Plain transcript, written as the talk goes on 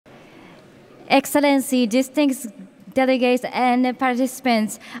Excellency, distinguished delegates and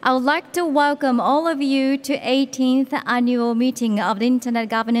participants, I would like to welcome all of you to 18th Annual Meeting of the Internet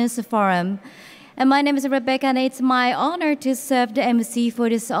Governance Forum. And my name is Rebecca, and it's my honor to serve the MC for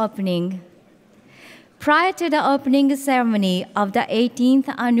this opening. Prior to the opening ceremony of the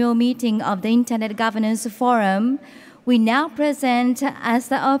 18th Annual Meeting of the Internet Governance Forum, we now present as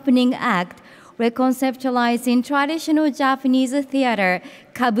the opening act, reconceptualizing traditional Japanese theater,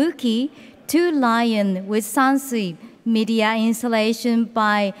 Kabuki, Two Lion with Sansui, media installation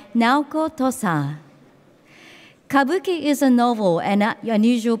by Naoko Tosa. Kabuki is a novel and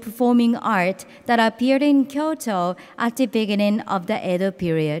unusual performing art that appeared in Kyoto at the beginning of the Edo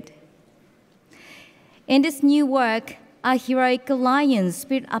period. In this new work, a heroic lion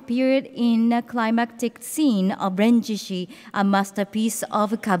spirit appeared in a climactic scene of Renjishi, a masterpiece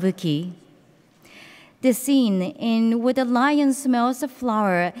of Kabuki. The scene in which the lion smells a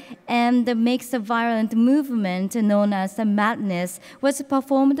flower and makes a violent movement known as the madness was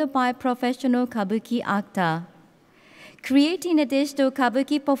performed by a professional Kabuki actor. Creating a digital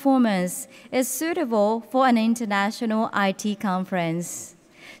Kabuki performance is suitable for an international IT conference.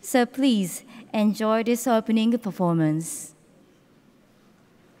 So please enjoy this opening performance.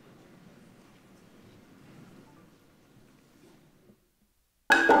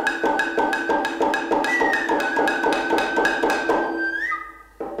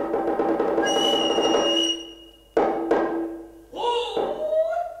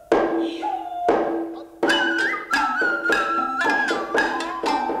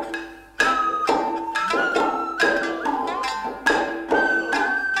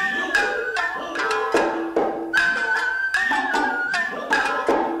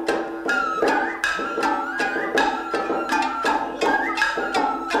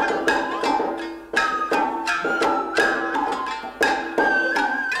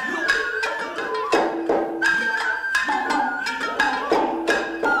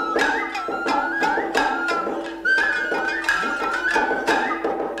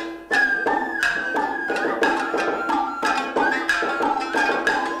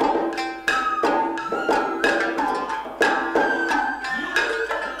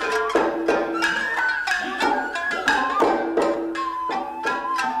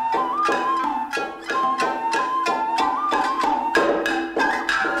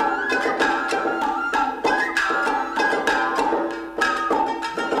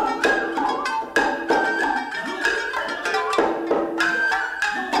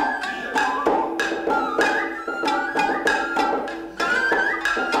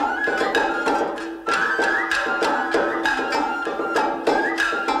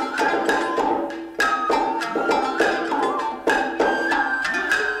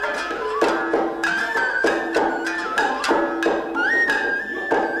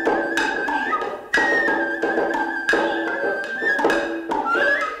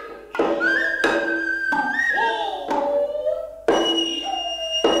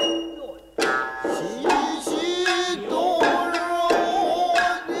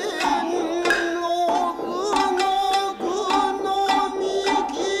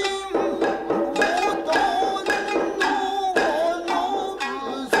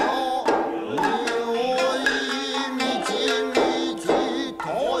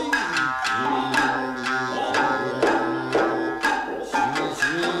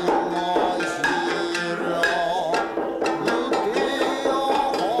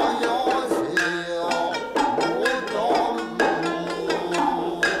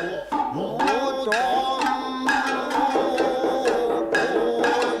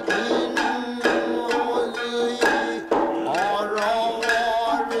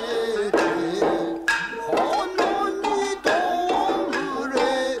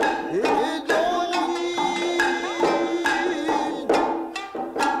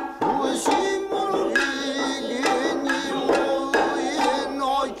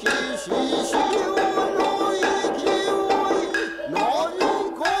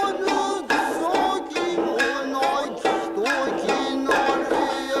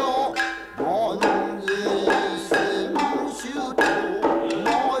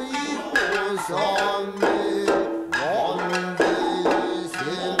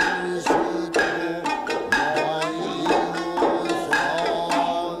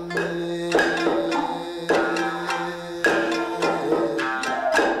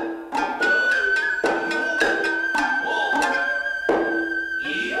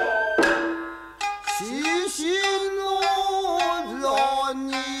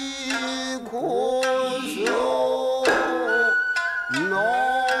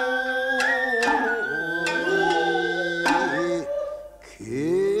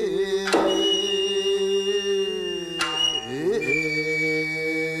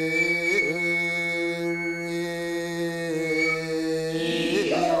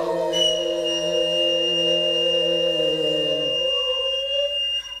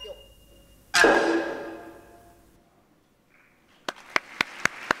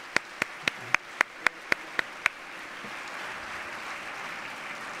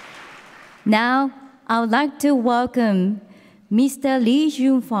 Now, I would like to welcome Mr. Lee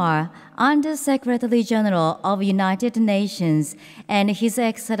Junfar, Under-Secretary General of United Nations, and His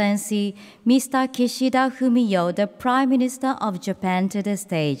Excellency Mr. Kishida Fumio, the Prime Minister of Japan, to the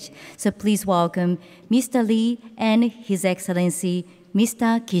stage. So please welcome Mr. Lee and His Excellency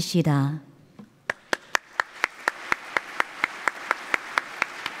Mr. Kishida.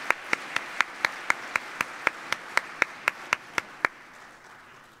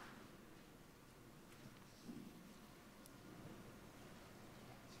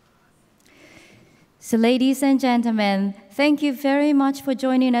 So ladies and gentlemen, thank you very much for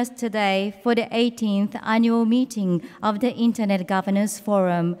joining us today for the 18th annual meeting of the Internet Governance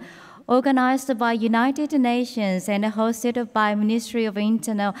Forum, organized by United Nations and hosted by Ministry of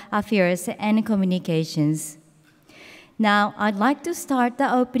Internal Affairs and Communications. Now, I'd like to start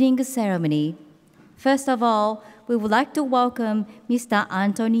the opening ceremony. First of all, we would like to welcome Mr.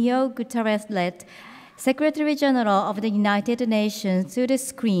 Antonio Guterres, Secretary General of the United Nations, to the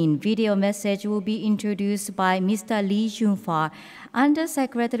screen. Video message will be introduced by Mr. Lee Junfar, Under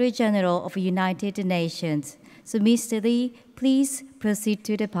Secretary General of the United Nations. So Mr. Lee, please proceed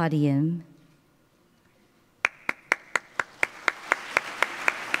to the podium.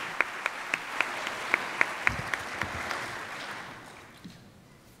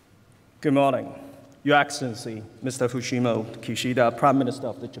 Good morning, Your Excellency, Mr. Fumio Kishida, Prime Minister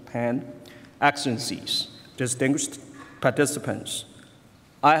of Japan, Excellencies, distinguished participants.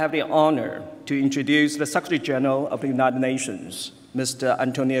 I have the honor to introduce the Secretary General of the United Nations, Mr.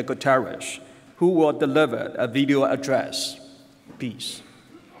 Antonio Guterres, who will deliver a video address. Peace.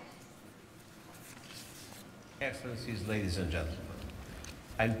 Excellencies, ladies and gentlemen,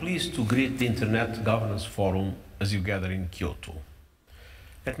 I'm pleased to greet the Internet Governance Forum as you gather in Kyoto.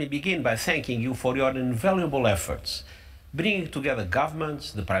 Let me begin by thanking you for your invaluable efforts, bringing together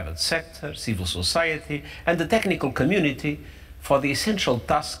governments, the private sector, civil society, and the technical community for the essential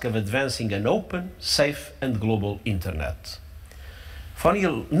task of advancing an open, safe, and global Internet. For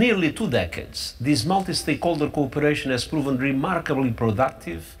nearly 2 decades, this multi-stakeholder cooperation has proven remarkably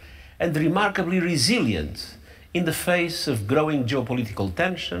productive and remarkably resilient in the face of growing geopolitical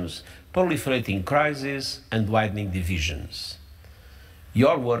tensions, proliferating crises, and widening divisions.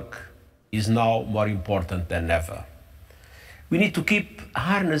 Your work is now more important than ever. We need to keep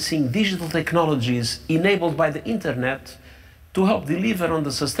harnessing digital technologies enabled by the Internet to help deliver on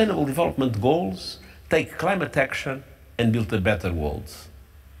the Sustainable Development Goals, take climate action, and build a better world.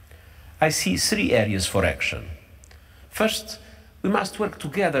 I see 3 areas for action. First, we must work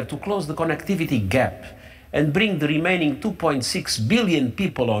together to close the connectivity gap and bring the remaining 2.6 billion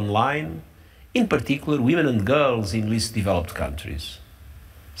people online, in particular women and girls in least developed countries.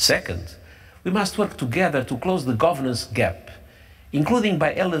 Second, we must work together to close the governance gap, including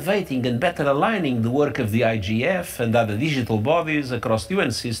by elevating and better aligning the work of the IGF and other digital bodies across the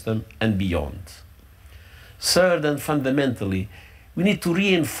UN system and beyond. Third, and fundamentally, we need to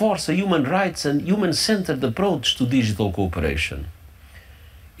reinforce a human rights and human-centered approach to digital cooperation.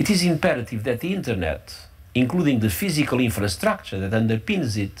 It is imperative that the Internet, including the physical infrastructure that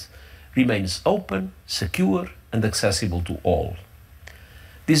underpins it, remains open, secure, and accessible to all.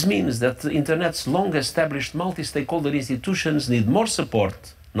 This means that the Internet's long-established multi-stakeholder institutions need more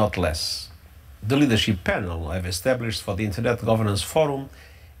support, not less. The leadership panel I've established for the Internet Governance Forum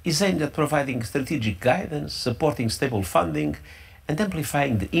is aimed at providing strategic guidance, supporting stable funding, and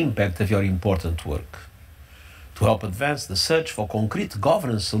amplifying the impact of your important work. To help advance the search for concrete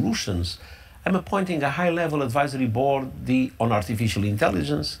governance solutions, I'm appointing a high-level advisory board on artificial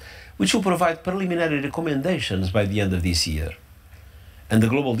intelligence, which will provide preliminary recommendations by the end of this year. And the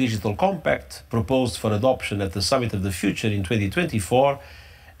Global Digital Compact, proposed for adoption at the Summit of the Future in 2024,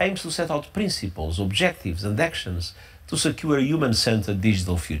 aims to set out principles, objectives, and actions to secure a human-centered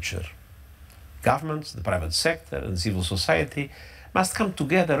digital future. Governments, the private sector, and civil society must come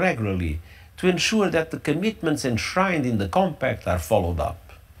together regularly to ensure that the commitments enshrined in the Compact are followed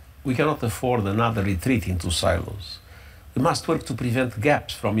up. We cannot afford another retreat into silos. We must work to prevent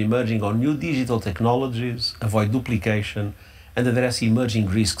gaps from emerging on new digital technologies, avoid duplication, and address emerging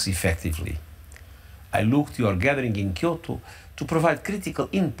risks effectively. I look to your gathering in Kyoto to provide critical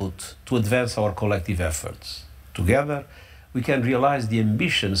input to advance our collective efforts. Together, we can realize the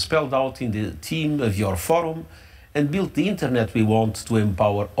ambition spelled out in the theme of your forum and build the Internet we want to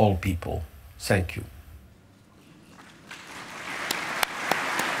empower all people. Thank you.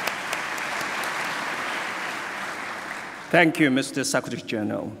 Thank you, Mr. Secretary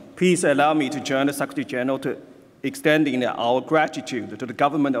General. Please allow me to join the Secretary General to extending our gratitude to the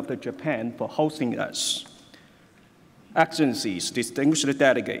government of Japan for hosting us. Excellencies, distinguished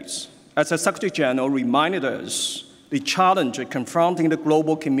delegates, as the Secretary General reminded us, the challenge confronting the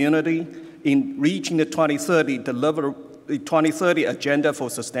global community in reaching the 2030 Agenda for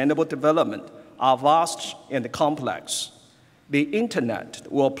Sustainable Development are vast and complex. The Internet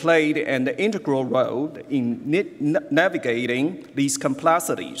will play an integral role in navigating these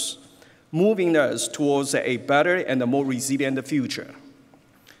complexities, moving us towards a better and a more resilient future.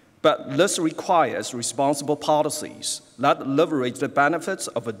 But this requires responsible policies that leverage the benefits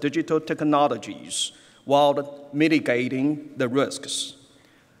of digital technologies while mitigating the risks.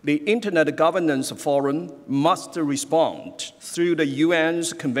 The Internet Governance Forum must respond through the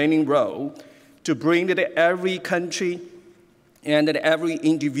UN's convening role to bring every country and every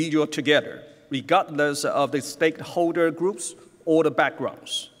individual together, regardless of the stakeholder groups or the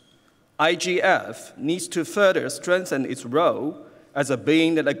backgrounds. IGF needs to further strengthen its role as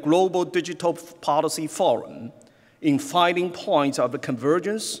being the global digital policy forum in finding points of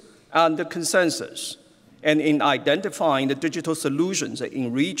convergence and consensus, and in identifying the digital solutions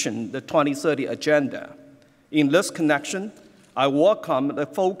in reaching the 2030 Agenda. In this connection, I welcome the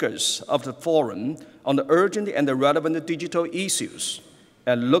focus of the forum on the urgent and the relevant digital issues,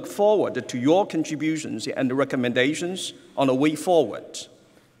 and look forward to your contributions and recommendations on the way forward.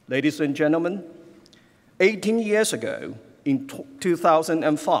 Ladies and gentlemen, 18 years ago, in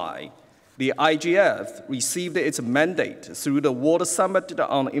 2005, the IGF received its mandate through the World Summit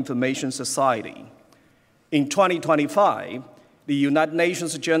on Information Society. In 2025, the United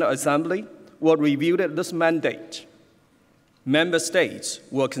Nations General Assembly will review this mandate. Member states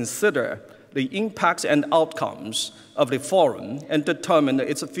will consider the impacts and outcomes of the forum and determine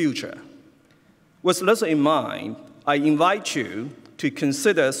its future. With this in mind, I invite you to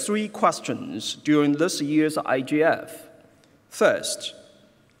consider 3 questions during this year's IGF. First,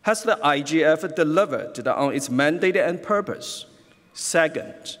 has the IGF delivered on its mandate and purpose?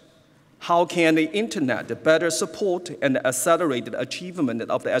 Second, how can the Internet better support and accelerate the achievement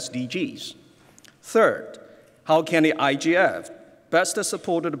of the SDGs? Third, how can the IGF best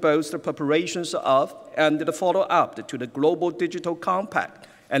support both the preparations of and the follow-up to the Global Digital Compact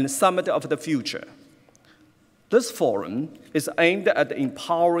and Summit of the Future? This forum is aimed at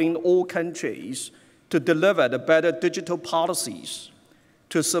empowering all countries to deliver the better digital policies,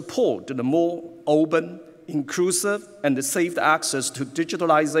 to support the more open, inclusive, and safe access to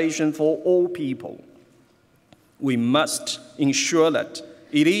digitalization for all people. We must ensure that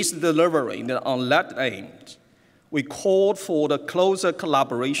it is delivering on that aim. We called for the closer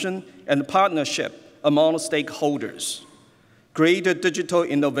collaboration and partnership among stakeholders, greater digital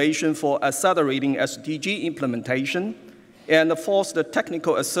innovation for accelerating SDG implementation, and foster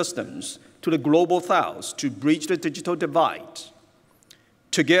technical assistance to the Global South to bridge the digital divide.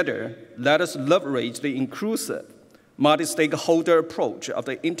 Together, let us leverage the inclusive, multi-stakeholder approach of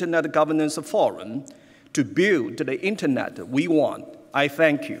the Internet Governance Forum to build the Internet we want. I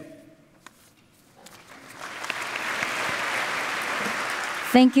thank you.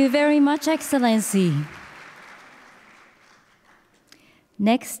 Thank you very much, Excellency.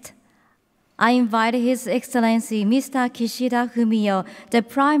 Next, I invite His Excellency Mr. Kishida Fumio, the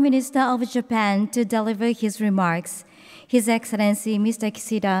Prime Minister of Japan, to deliver his remarks. His Excellency Mr.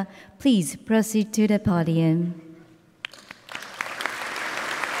 Kishida, please proceed to the podium.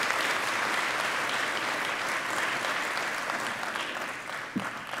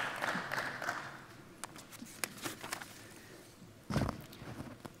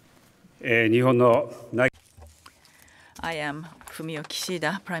 I am Fumio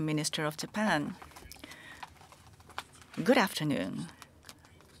Kishida, Prime Minister of Japan. Good afternoon,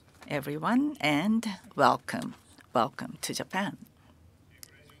 everyone, and welcome. Welcome to Japan.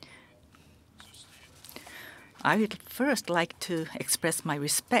 I would first like to express my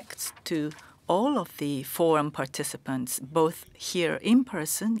respects to all of the forum participants, both here in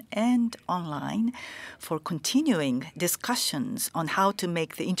person and online, for continuing discussions on how to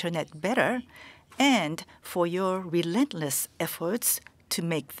make the Internet better and for your relentless efforts to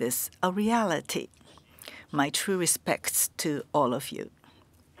make this a reality. My true respects to all of you.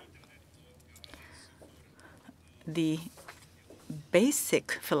 The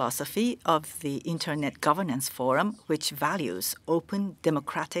basic philosophy of the Internet Governance Forum, which values open,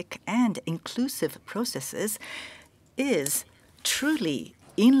 democratic, and inclusive processes, is truly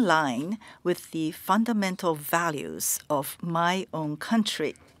in line with the fundamental values of my own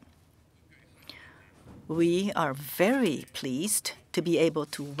country. We are very pleased to be able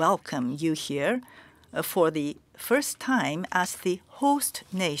to welcome you here for the first time as the host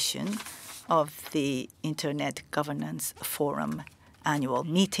nation of the Internet Governance Forum annual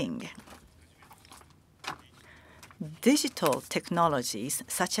meeting. digital technologies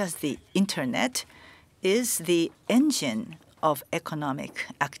such as the internet is the engine of economic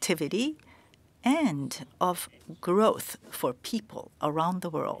activity and of growth for people around the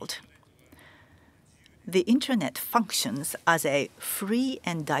world. The internet functions as a free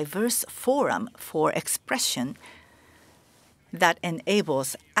and diverse forum for expression that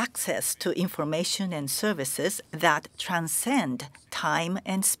enables access to information and services that transcend time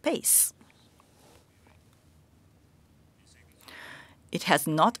and space. It has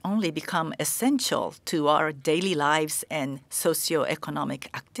not only become essential to our daily lives and socioeconomic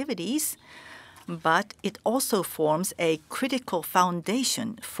activities, but it also forms a critical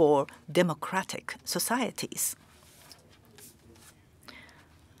foundation for democratic societies.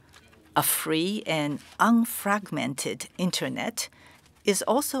 A free and unfragmented internet is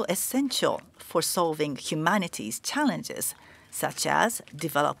also essential for solving humanity's challenges, such as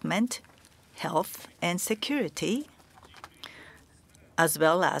development, health, and security, as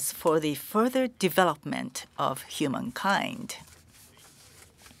well as for the further development of humankind.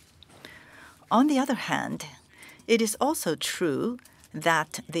 On the other hand, it is also true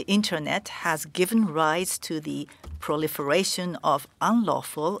that the internet has given rise to the proliferation of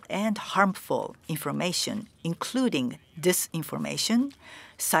unlawful and harmful information, including disinformation,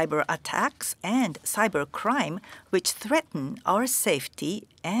 cyber attacks, and cybercrime, which threaten our safety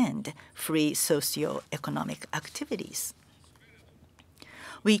and free socio-economic activities.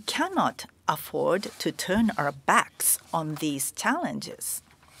 We cannot afford to turn our backs on these challenges.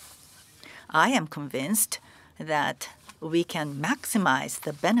 I am convinced that we can maximize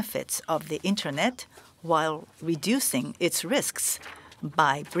the benefits of the internet while reducing its risks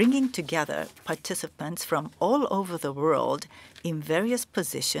by bringing together participants from all over the world in various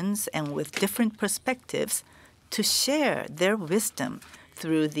positions and with different perspectives to share their wisdom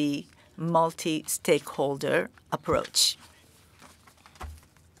through the multi-stakeholder approach.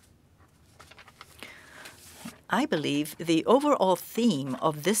 I believe the overall theme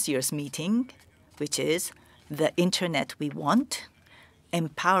of this year's meeting, which is the internet we want,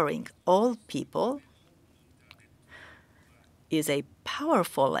 empowering all people, is a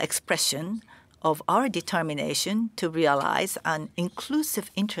powerful expression of our determination to realize an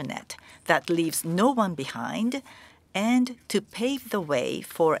inclusive internet that leaves no one behind and to pave the way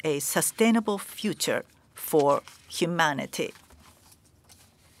for a sustainable future for humanity.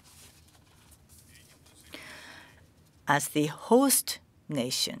 As the host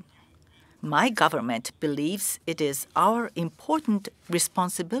nation, my government believes it is our important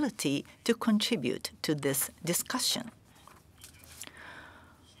responsibility to contribute to this discussion.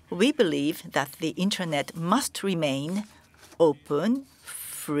 We believe that the internet must remain open,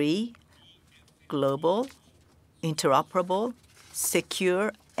 free, global, interoperable,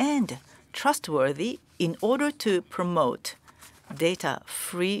 secure, and trustworthy in order to promote data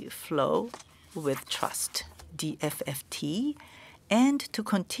free flow with trust, DFFT, and to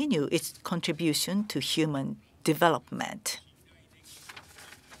continue its contribution to human development.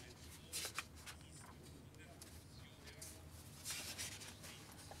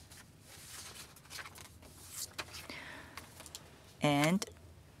 And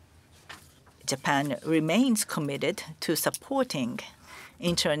Japan remains committed to supporting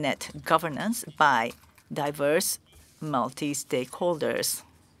internet governance by diverse multi-stakeholders.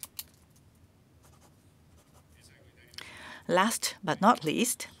 Last but not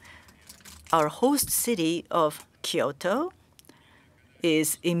least, our host city of Kyoto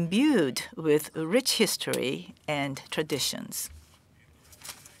is imbued with rich history and traditions.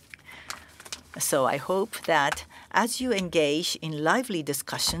 So I hope that as you engage in lively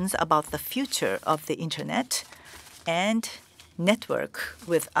discussions about the future of the internet and network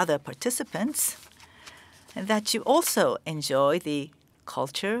with other participants, that you also enjoy the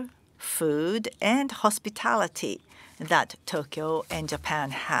culture, food, and hospitality that Tokyo and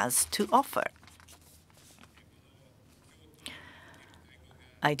Japan has to offer.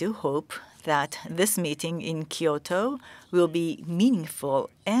 I do hope that this meeting in Kyoto will be meaningful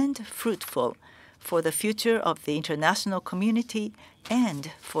and fruitful for the future of the international community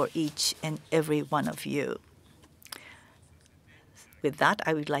and for each and every one of you. With that,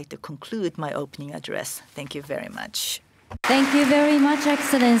 I would like to conclude my opening address. Thank you very much. Thank you very much,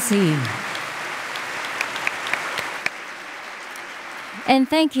 Excellency. And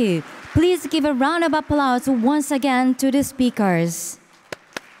thank you. Please give a round of applause once again to the speakers.